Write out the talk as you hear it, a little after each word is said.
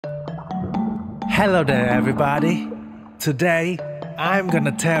Hello there, everybody. Today, I'm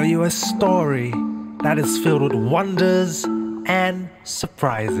gonna tell you a story that is filled with wonders and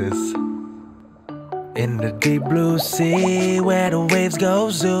surprises. In the deep blue sea where the waves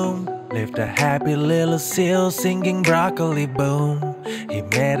go zoom, lived a happy little seal singing broccoli boom. He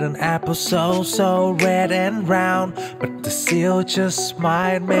made an apple so red and round, but the seal just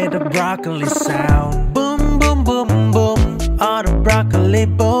smiled, made a broccoli sound. Boom, boom, boom, boom, oh the broccoli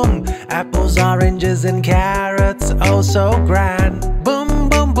boom. Apples, oranges and carrots, oh so grand. Boom,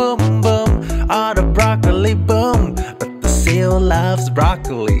 boom, boom, boom, oh the broccoli boom. But the seal loves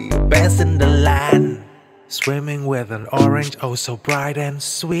broccoli, best in the land. Swimming with an orange, oh so bright and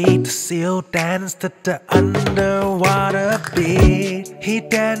sweet, the seal danced to the underwater beat. He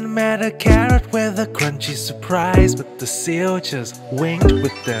then met a carrot with a crunchy surprise, but the seal just winked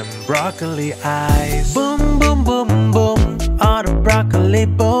with them broccoli eyes. Boom, boom, boom, boom, oh the broccoli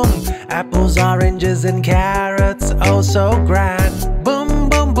boom. Apples, oranges and carrots, oh so grand. Boom,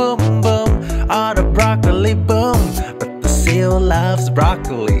 boom, boom, boom, oh the broccoli boom. But the seal loves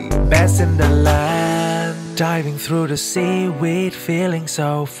broccoli, best in the land. Diving through the seaweed, feeling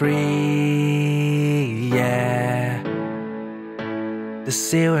so free, yeah. The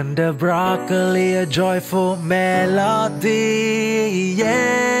seal and the broccoli, a joyful melody,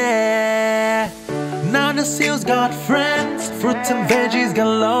 yeah. Now the seal's got friends, fruits and veggies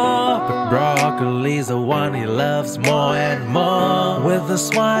galore, but broccoli's the one he loves more and more. With a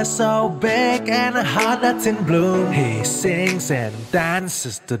smile so big and a heart that's in bloom, he sings and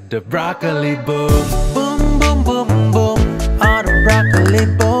dances to the broccoli boom. Boom, boom, boom, boom, oh the broccoli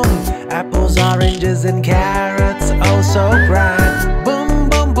boom. Apples, oranges and carrots, oh so grand.